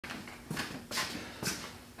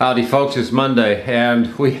Howdy folks, it's Monday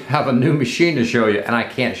and we have a new machine to show you, and I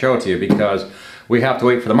can't show it to you because we have to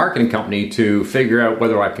wait for the marketing company to figure out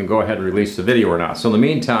whether I can go ahead and release the video or not. So in the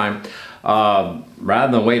meantime,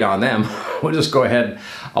 rather than wait on them, we'll just go ahead.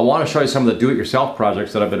 I want to show you some of the do-it-yourself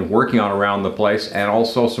projects that I've been working on around the place, and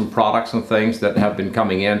also some products and things that have been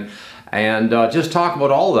coming in, and just talk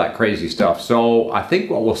about all of that crazy stuff. So I think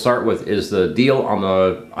what we'll start with is the deal on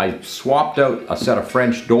the, I swapped out a set of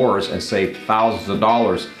French doors and saved thousands of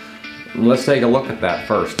dollars. Let's take a look at that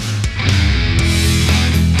first.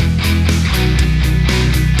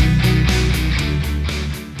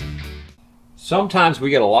 Sometimes we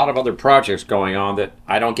get a lot of other projects going on that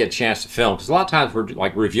I don't get a chance to film, because a lot of times we're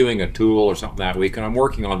like reviewing a tool or something that week, and I'm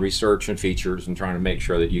working on research and features and trying to make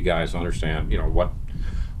sure that you guys understand, you know,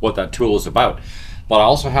 what that tool is about. But I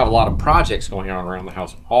also have a lot of projects going on around the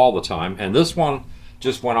house all the time, and this one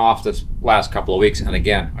just went off this last couple of weeks, and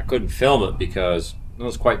again, I couldn't film it because I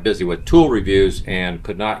was quite busy with tool reviews and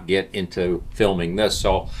could not get into filming this.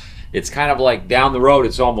 So it's kind of like down the road,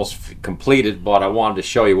 it's almost completed, but I wanted to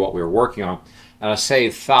show you what we were working on, and I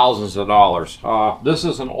saved thousands of dollars. This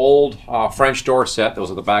is an old French door set that was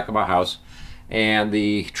at the back of my house, and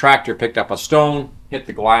the tractor picked up a stone, hit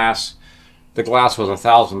the glass. The glass was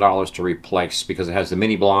 $1,000 to replace because it has the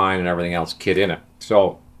mini blind and everything else kit in it.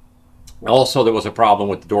 So also there was a problem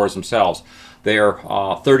with the doors themselves. They're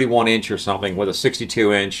 31 inch or something with a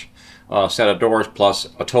 62 inch set of doors plus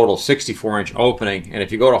a total 64 inch opening. And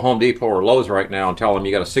if you go to Home Depot or Lowe's right now and tell them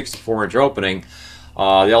you got a 64 inch opening,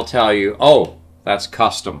 they'll tell you, oh, that's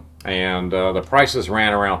custom. And the prices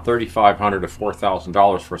ran around $3,500 to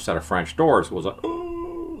 $4,000 for a set of French doors. It was like,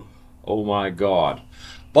 oh my God.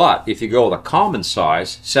 But if you go with a common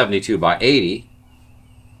size, 72 by 80,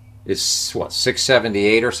 it's what,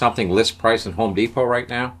 $678 or something, list price in Home Depot right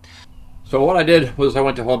now. So what I did was I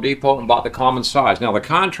went to Home Depot and bought the common size. Now the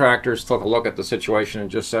contractors took a look at the situation and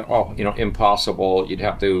just said, oh, you know, impossible. You'd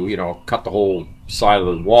have to, you know, cut the whole side of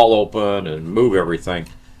the wall open and move everything.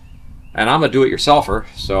 And I'm a do-it-yourselfer,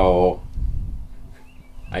 so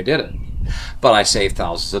I did it. But I saved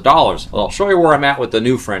thousands of dollars. Well, I'll show you where I'm at with the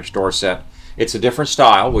new French door set. It's a different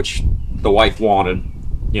style, which the wife wanted.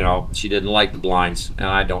 You know, she didn't like the blinds, and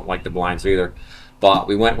I don't like the blinds either. But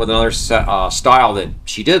we went with another style that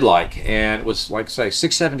she did like, and it was, like say,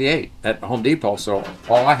 $678 at Home Depot. So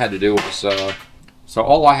all I had to do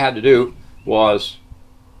was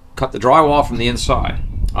cut the drywall from the inside.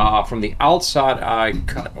 From the outside, I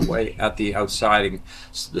cut away at the outside,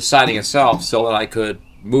 the siding itself, so that I could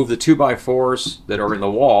move the 2x4s that are in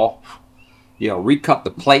the wall. You know, recut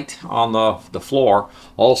the plate on the floor,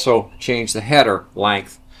 also change the header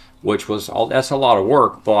length, which was, that's a lot of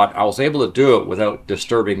work, but I was able to do it without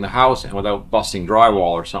disturbing the house and without busting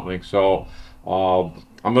drywall or something. So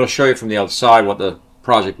I'm going to show you from the outside what the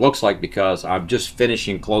project looks like, because I'm just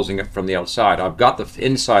finishing closing it from the outside. I've got the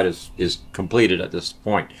inside is completed at this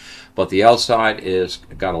point, but the outside is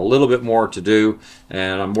got a little bit more to do,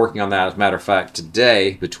 and I'm working on that, as a matter of fact,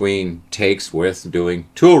 today, between takes with doing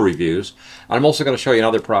tool reviews. I'm also going to show you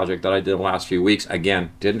another project that I did the last few weeks.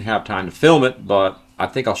 Again, didn't have time to film it, but I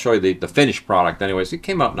think I'll show you the finished product anyways. It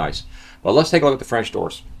came out nice. Well, let's take a look at the French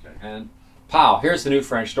doors. And pow, here's the new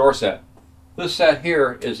French door set. This set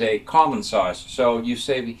here is a common size, so you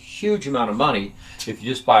save a huge amount of money if you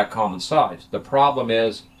just buy a common size. The problem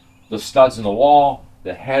is the studs in the wall,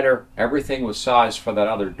 the header, everything was sized for that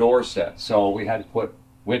other door set. So we had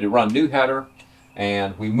to run new header,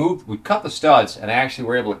 and we cut the studs, and actually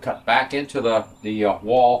were able to cut back into the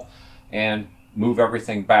wall and move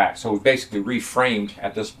everything back. So we basically reframed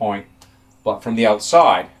at this point. But from the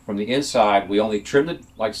outside, from the inside, we only trimmed it,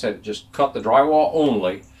 like I said, just cut the drywall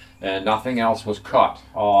only, and nothing else was cut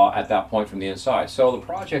at that point from the inside. So the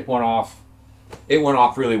project went off, it went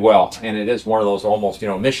off really well, and it is one of those almost, you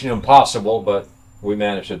know, mission impossible, but we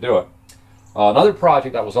managed to do it. Another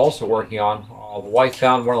project I was also working on, the wife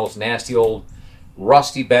found one of those nasty old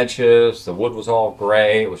rusty benches. The wood was all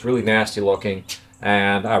gray, it was really nasty looking,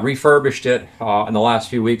 and I refurbished it in the last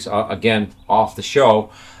few weeks, again, off the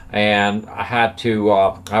show. And I had to,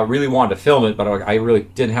 I really wanted to film it, but I really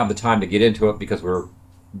didn't have the time to get into it because we were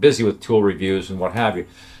busy with tool reviews and what have you.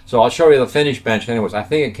 So I'll show you the finished bench anyways. I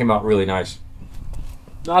think it came out really nice.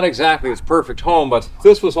 Not exactly its perfect home, but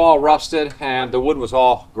this was all rusted and the wood was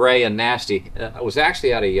all gray and nasty. It was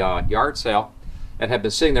actually at a yard sale. It had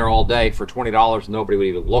been sitting there all day for $20 and nobody would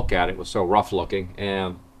even look at it. It was so rough looking.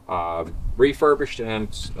 And refurbished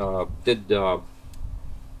and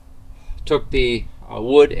took the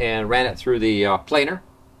wood and ran it through the planer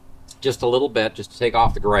just a little bit, just to take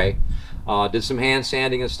off the gray. Did some hand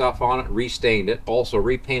sanding and stuff on it, restained it, also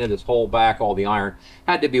repainted this whole back, all the iron.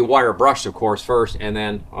 Had to be wire brushed, of course, first, and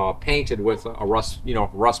then painted with a rust,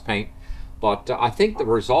 rust paint. But I think the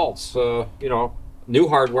results, new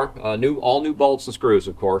hardware, all new bolts and screws,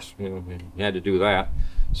 of course. You had to do that.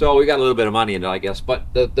 So we got a little bit of money in it, I guess.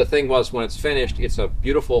 But the thing was, when it's finished, it's a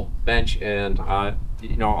beautiful bench, and I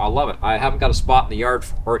love it. I haven't got a spot in the yard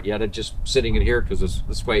for it yet. I'm just sitting in here because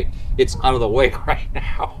this way it's out of the way right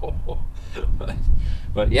now.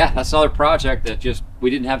 but yeah, that's another project that we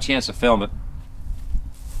didn't have a chance to film it.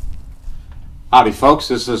 Howdy, folks.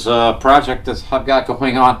 This is a project that I've got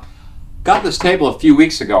going on. Got this table a few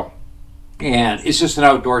weeks ago. And it's just an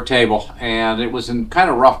outdoor table, and it was in kind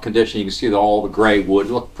of rough condition. You can see all the gray wood.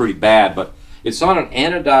 It looked pretty bad, but it's on an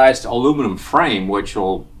anodized aluminum frame, which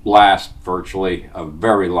will last virtually a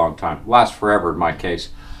very long time. Last forever in my case.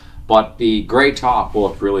 But the gray top will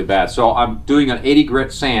look really bad. So I'm doing an 80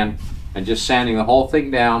 grit sand and just sanding the whole thing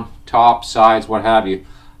down, top, sides, what have you.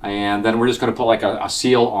 And then we're just going to put like a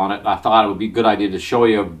seal on it. I thought it would be a good idea to show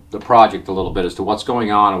you the project a little bit as to what's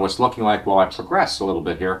going on and what's looking like while I progress a little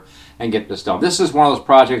bit here and get this done. This is one of those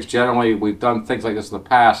projects, generally we've done things like this in the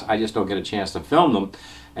past, I just don't get a chance to film them.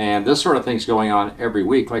 And this sort of thing's going on every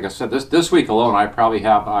week. Like I said, this week alone I probably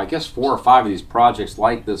have, I guess, 4 or 5 of these projects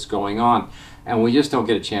like this going on, and we just don't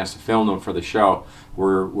get a chance to film them for the show.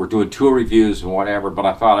 We're doing tool reviews and whatever, but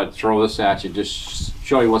I thought I'd throw this at you, just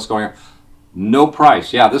show you what's going on. No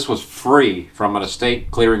price. Yeah, this was free from an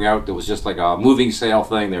estate clearing out. It was just like a moving sale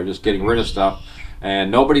thing. They were just getting rid of stuff.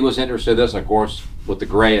 And nobody was interested in this. Of course, with the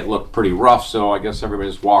gray, it looked pretty rough, so I guess everybody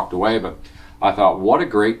just walked away. But I thought, what a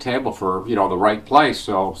great table for, the right place.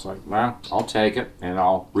 So it's like, well, I'll take it, and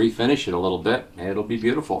I'll refinish it a little bit, and it'll be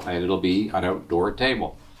beautiful, and it'll be an outdoor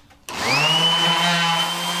table.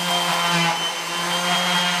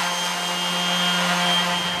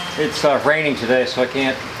 It's raining today, so I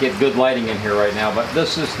can't get good lighting in here right now, but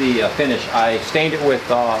this is the finish. I stained it with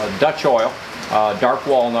Dutch oil, dark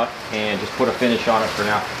walnut, and just put a finish on it for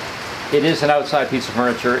now. It is an outside piece of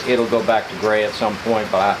furniture. It'll go back to gray at some point,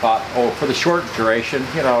 but I thought, for the short duration,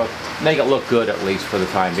 make it look good at least for the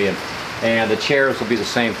time being. And the chairs will be the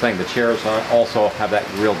same thing. The chairs also have that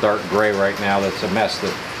real dark gray right now. That's a mess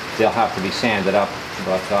that they'll have to be sanded up.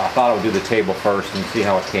 But I thought I would do the table first and see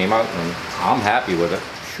how it came out, and I'm happy with it.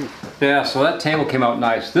 Yeah, so that table came out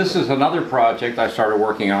nice. This is another project I started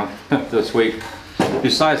working on this week,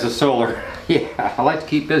 besides the solar. Yeah, I like to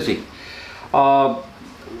keep busy.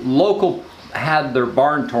 Local had their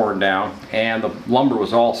barn torn down, and the lumber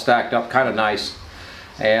was all stacked up kind of nice,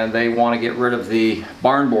 and they want to get rid of the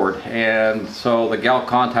barn board. And so the gal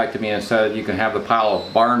contacted me and said, you can have the pile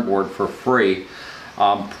of barn board for free.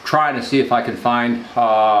 I'm trying to see if I can find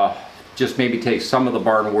just maybe take some of the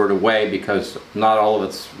barn board away, because not all of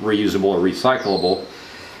it's reusable or recyclable.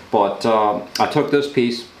 But I took this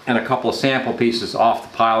piece and a couple of sample pieces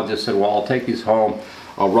off the pile, just said, well, I'll take these home,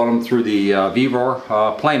 I'll run them through the Vevor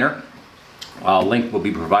planer. Link will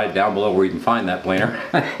be provided down below where you can find that planer.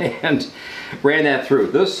 And ran that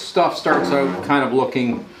through. This stuff starts out kind of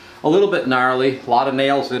looking a little bit gnarly, a lot of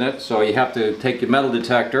nails in it, so you have to take your metal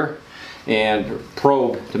detector and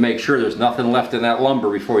probe to make sure there's nothing left in that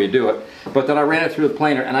lumber before you do it. But then I ran it through the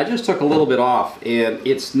planer, and I just took a little bit off, and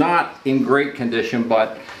it's not in great condition,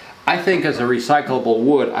 but I think as a recyclable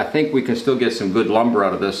wood, I think we can still get some good lumber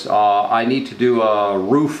out of this. I need to do a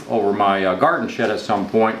roof over my garden shed at some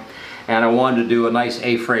point, and I wanted to do a nice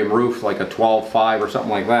A-frame roof, like a 12.5 or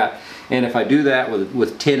something like that. And if I do that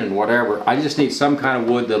with tin and whatever, I just need some kind of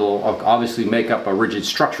wood that'll obviously make up a rigid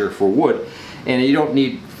structure for wood, and you don't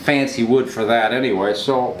need fancy wood for that anyway.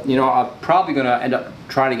 So I'm probably going to end up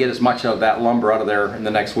trying to get as much of that lumber out of there in the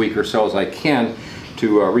next week or so as I can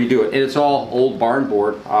to redo it. And it's all old barn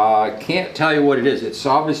board. I can't tell you what it is. It's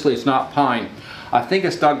obviously, it's not pine. I think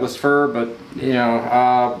it's Douglas fir, but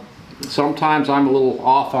sometimes I'm a little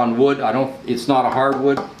off on wood. It's not a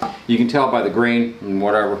hardwood. You can tell by the grain and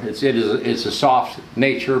whatever. It's a soft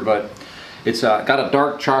nature, but it's got a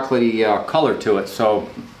dark chocolatey color to it. So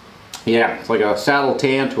yeah, it's like a saddle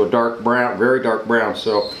tan to a dark brown, very dark brown.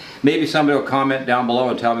 So maybe somebody will comment down below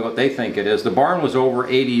and tell me what they think it is. The barn was over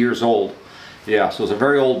 80 years old. Yeah, so it was a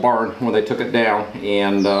very old barn when they took it down,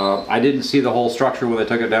 and I didn't see the whole structure when they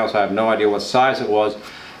took it down, so I have no idea what size it was.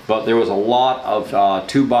 But there was a lot of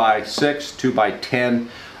 2x6, 2x10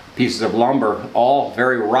 pieces of lumber, all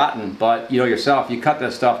very rotten. But yourself, you cut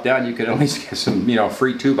that stuff down, you can at least get some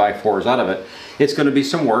free 2x4s out of it. It's going to be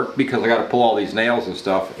some work because I got to pull all these nails and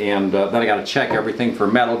stuff, and then I got to check everything for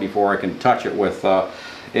metal before I can touch it with a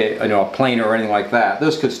planer or anything like that.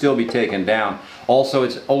 This could still be taken down. Also,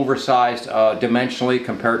 it's oversized dimensionally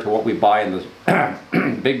compared to what we buy in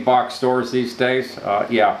the big box stores these days.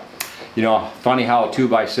 Yeah, you know, funny how a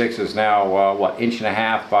 2x6 is now what,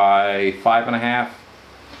 1.5 by 5.5.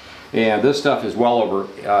 And this stuff is well over,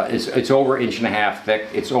 it's over 1.5 thick.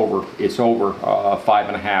 It's over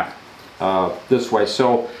 5.5 this way.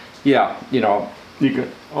 So yeah, you know, you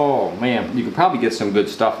could, oh man, you could probably get some good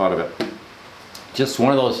stuff out of it. Just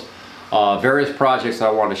one of those various projects that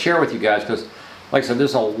I want to share with you guys, because like I said,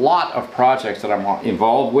 there's a lot of projects that I'm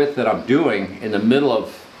involved with that I'm doing in the middle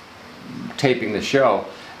of taping the show.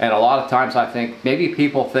 And a lot of times I think, maybe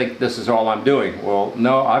people think this is all I'm doing. Well,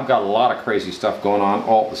 no, I've got a lot of crazy stuff going on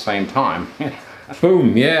all at the same time.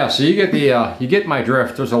 Boom, yeah, so you get my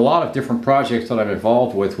drift. There's a lot of different projects that I'm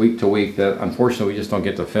involved with week to week that unfortunately we just don't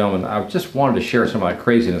get to film, and I just wanted to share some of that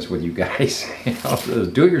craziness with you guys. You know,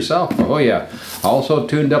 do it yourself. Oh yeah. I also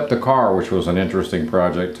tuned up the car, which was an interesting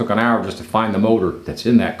project. Took an hour just to find the motor that's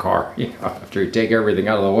in that car. You know, after you take everything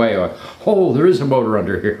out of the way, oh, there is a motor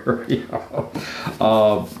under here. You know.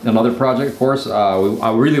 Another project, of course,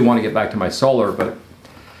 I really want to get back to my solar, but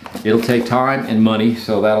it'll take time and money,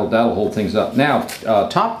 so that'll hold things up. Now,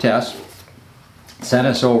 TopTes sent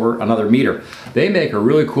us over another meter. They make a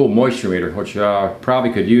really cool moisture meter, which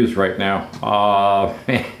probably could use right now.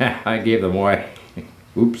 I gave them away.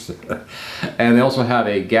 Oops. And they also have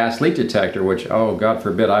a gas leak detector, which, oh, God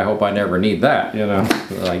forbid, I hope I never need that. You know,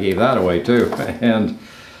 I gave that away too. And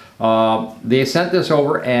they sent this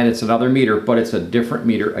over, and it's another meter, but it's a different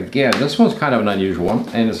meter. Again, this one's kind of an unusual one,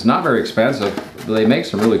 and it's not very expensive. They make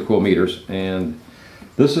some really cool meters, and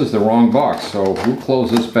this is the wrong box, so we'll close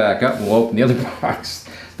this back up and we'll open the other box.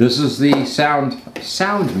 This is the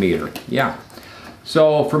sound meter, yeah.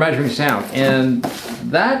 So for measuring sound, and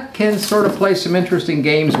that can sort of play some interesting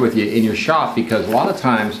games with you in your shop, because a lot of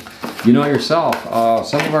times, you know yourself,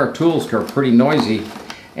 some of our tools are pretty noisy.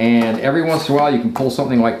 And every once in a while you can pull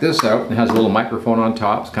something like this out. It has a little microphone on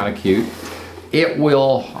top, it's kind of cute. It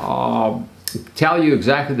will tell you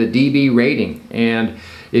exactly the dB rating. And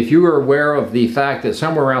if you are aware of the fact that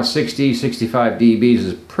somewhere around 60, 65 dBs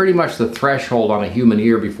is pretty much the threshold on a human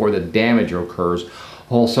ear before the damage occurs.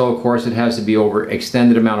 Also, of course, it has to be over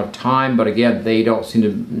extended amount of time, but again, they don't seem to,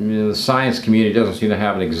 you know, the science community doesn't seem to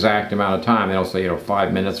have an exact amount of time. They don't say, you know,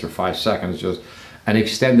 5 minutes or 5 seconds, just an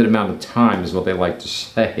extended amount of time is what they like to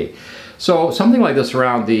say. So something like this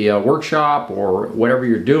around the workshop or whatever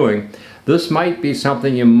you're doing, this might be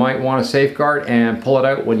something you might want to safeguard and pull it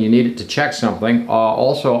out when you need it to check something.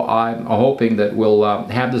 Also, I'm hoping that we'll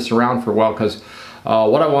have this around for a while, because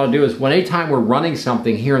what I want to do is, anytime we're running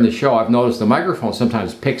something here in the show, I've noticed the microphone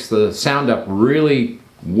sometimes picks the sound up really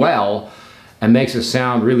well and makes it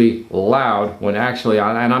sound really loud, when actually,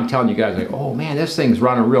 and I'm telling you guys, like, oh man, this thing's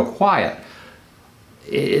running real quiet.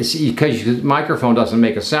 It's because the microphone doesn't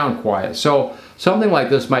make a sound quiet. So something like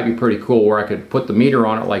this might be pretty cool, where I could put the meter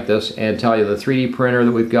on it like this and tell you the 3D printer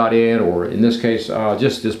that we've got in, or in this case,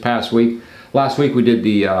 just this past week, last week we did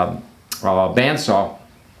the bandsaw,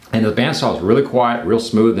 and the bandsaw is really quiet, real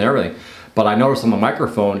smooth and everything. But I noticed on the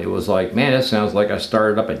microphone, it was like, man, it sounds like I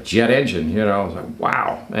started up a jet engine, you know. I was like,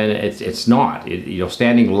 wow. And it's not. You know,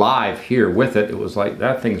 standing live here with it, it was like,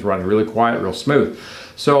 that thing's running really quiet, real smooth.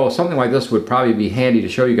 So something like this would probably be handy to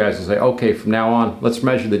show you guys and say, okay, from now on, let's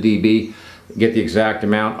measure the dB, get the exact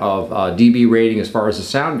amount of dB rating as far as the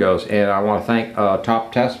sound goes. And I want to thank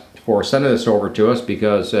TopTes for sending this over to us,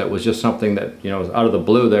 because it was just something that, you know, was out of the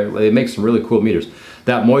blue. They make some really cool meters.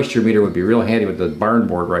 That moisture meter would be real handy with the barn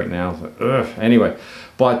board right now. So, anyway,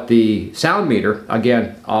 but the sound meter,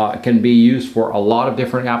 again, can be used for a lot of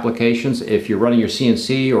different applications. If you're running your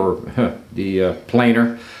CNC or the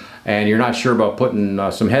planer, and you're not sure about putting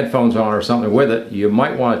some headphones on or something with it, you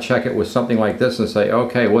might want to check it with something like this and say,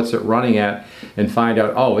 okay, what's it running at? And find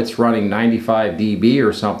out, oh, it's running 95 dB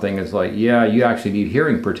or something. It's like, yeah, you actually need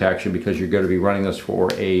hearing protection, because you're going to be running this for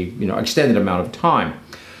a, you know, extended amount of time.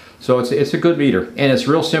 So it's a good meter, and it's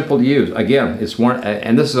real simple to use. Again, it's one,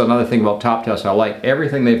 and this is another thing about TopTes I like.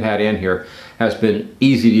 Everything they've had in here has been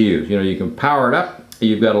easy to use. You know, you can power it up.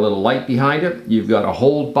 You've got a little light behind it. You've got a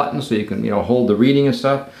hold button, so you can, you know, hold the reading and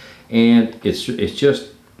stuff. And it's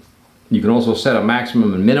just, you can also set a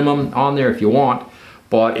maximum and minimum on there if you want,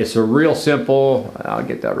 but it's a real simple, I'll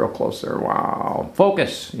get that real close there, wow,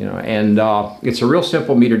 focus, you know, and it's a real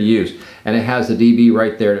simple meter to use, and it has the dB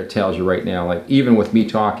right there that tells you right now, like even with me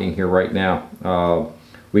talking here right now,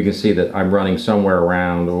 we can see that I'm running somewhere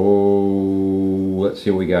around, oh, let's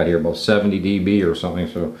see what we got here, about 70 dB or something,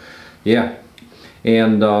 so yeah.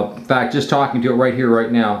 And in fact, just talking to it right here,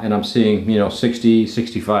 right now, and I'm seeing, you know, 60,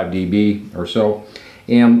 65 dB or so.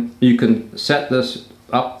 And you can set this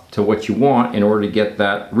up to what you want in order to get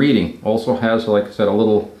that reading. Also has, like I said, a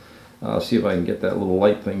little, see if I can get that little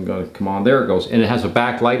light thing going to come on. There it goes. And it has a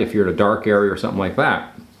backlight if you're in a dark area or something like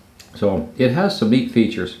that. So it has some neat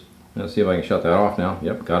features. Let's see if I can shut that off now.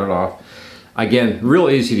 Yep, got it off. Again, real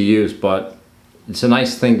easy to use, but it's a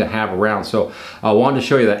nice thing to have around. So I wanted to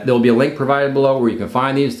show you that. There'll be a link provided below where you can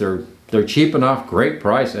find these. They're cheap enough, great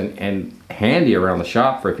price, and handy around the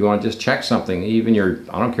shop for if you want to just check something. Even your,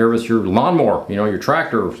 I don't care if it's your lawnmower, you know, your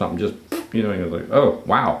tractor or something, just, you know, you're like, oh,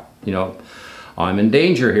 wow, you know, I'm in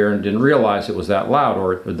danger here and didn't realize it was that loud,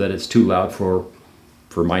 or that it's too loud for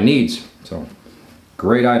my needs. So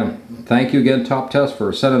great item. Thank you again, TopTes,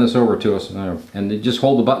 for sending this over to us. And you just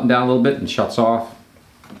hold the button down a little bit and shuts off.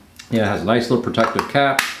 Yeah, it has a nice little protective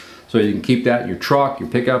cap, so you can keep that in your truck, your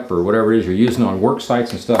pickup, or whatever it is you're using on work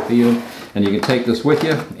sites and stuff even. And you can take this with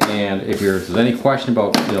you, and if there's any question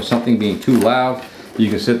about, you know, something being too loud, you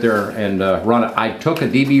can sit there and run it. I took a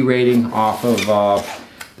dB rating off of,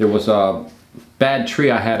 there was a bad tree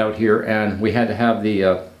I had out here, and we had to have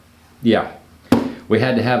the, we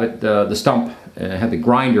had to have it, the stump, and it had the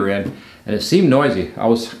grinder in, and it seemed noisy. I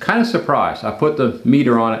was kind of surprised. I put the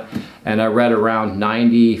meter on it, and I read around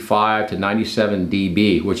 95 to 97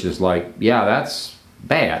 dB, which is like, yeah, that's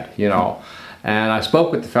bad, you know. And I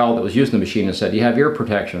spoke with the fellow that was using the machine and said, do you have ear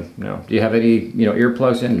protection? You know, do you have any, you know,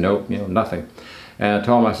 earplugs in? Nope, you know, nothing. And I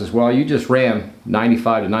told him, I says, well, you just ran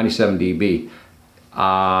 95 to 97 dB.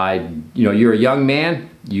 You know, you're a young man,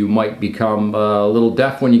 you might become a little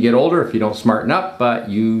deaf when you get older if you don't smarten up, but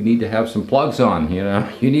you need to have some plugs on, you know,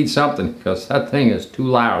 you need something, because that thing is too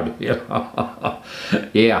loud, you know.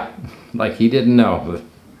 Yeah, like he didn't know.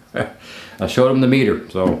 I showed him the meter,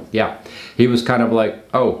 so yeah, he was kind of like,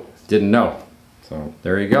 oh, didn't know. So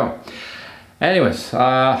there you go. Anyways,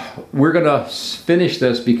 we're gonna finish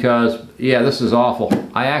this because, yeah, this is awful.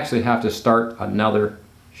 I actually have to start another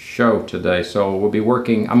show today, so we'll be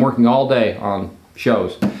working, I'm working all day on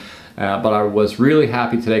shows, but I was really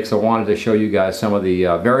happy today because I wanted to show you guys some of the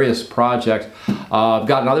various projects. I've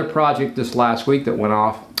got another project this last week that went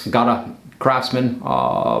off. Got a Craftsman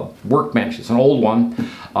workbench. It's an old one.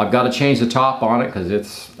 I've got to change the top on it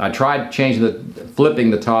because I tried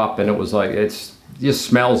flipping the top, and it was like, it just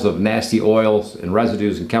smells of nasty oils and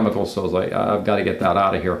residues and chemicals, so I was like, I've got to get that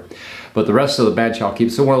out of here. But the rest of the bench I'll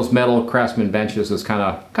keep. So one of those metal Craftsman benches is kind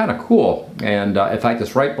of cool. And in fact,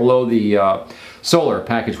 it's right below the solar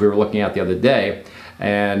package we were looking at the other day.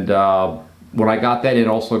 And when I got that in,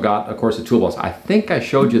 also got, of course, the toolbox. I think I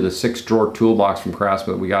showed you the 6-drawer toolbox from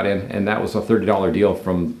Craftsman that we got in, and that was a $30 deal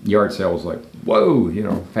from yard sale. I was like, whoa, you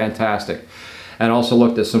know, fantastic. And also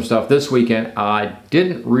looked at some stuff this weekend. I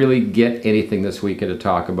didn't really get anything this weekend to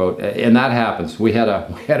talk about, and that happens. We had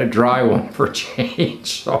a dry one for a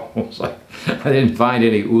change, so I was like, I didn't find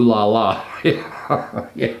any ooh la la.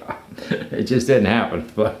 Yeah, it just didn't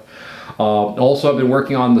happen. But also, I've been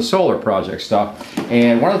working on the solar project stuff,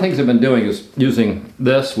 and one of the things I've been doing is using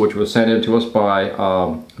this, which was sent in to us by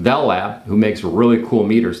Vel Lab, who makes really cool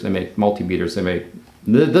meters. They make multimeters. They make,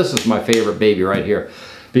 this is my favorite baby right here,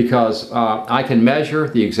 because I can measure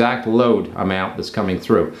the exact load amount that's coming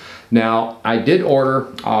through. Now, I did order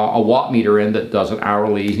a watt meter in that does an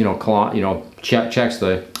hourly, checks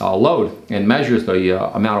the load and measures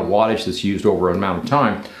the amount of wattage that's used over an amount of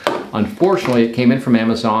time. Unfortunately, it came in from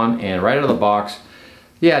Amazon, and right out of the box,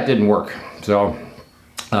 yeah, it didn't work. So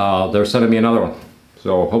they're sending me another one.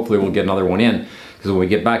 So hopefully we'll get another one in. Because when we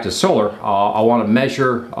get back to solar, I want to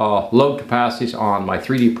measure load capacities on my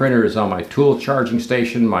 3D printers, on my tool charging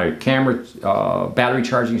station, my camera battery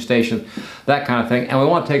charging station, that kind of thing. And we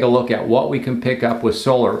want to take a look at what we can pick up with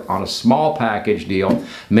solar on a small package deal,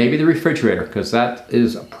 maybe the refrigerator, because that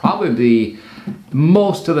is probably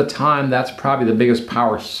most of the time, that's probably the biggest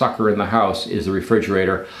power sucker in the house, is the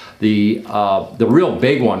refrigerator. The real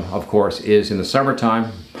big one, of course, is in the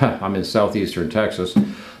summertime. I'm in southeastern Texas.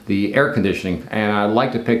 The air conditioning, and I'd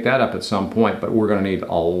like to pick that up at some point, but we're going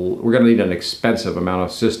to need an expensive amount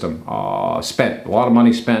of system spent, a lot of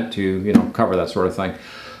money spent to cover that sort of thing.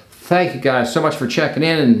 Thank you guys so much for checking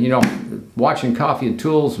in and watching Coffee and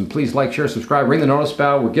Tools, and please like, share, subscribe, ring the notice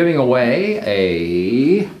bell. We're giving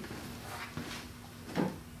away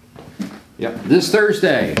this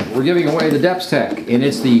Thursday we're giving away the Depstech, and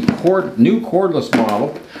it's the new cordless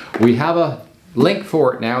model. We have a link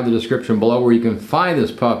for it now in the description below where you can find this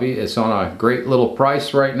puppy. It's on a great little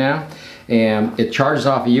price right now, and it charges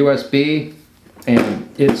off a USB, and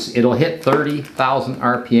it'll hit 30,000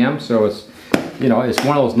 RPM. So it's it's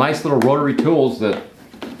one of those nice little rotary tools that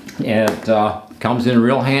it comes in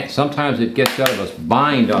real handy. Sometimes it gets out of us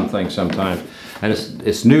bind on things sometimes. and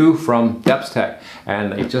it's new from Depstech,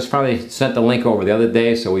 and they just finally sent the link over the other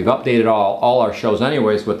day, so we've updated all our shows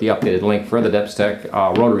anyways with the updated link for the Depstech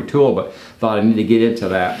rotary tool, but thought I need to get into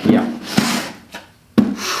that. Yeah,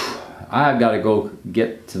 I've got to go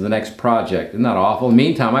get to the next project. Isn't that awful? In the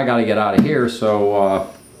meantime, I got to get out of here, so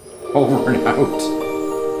over and out.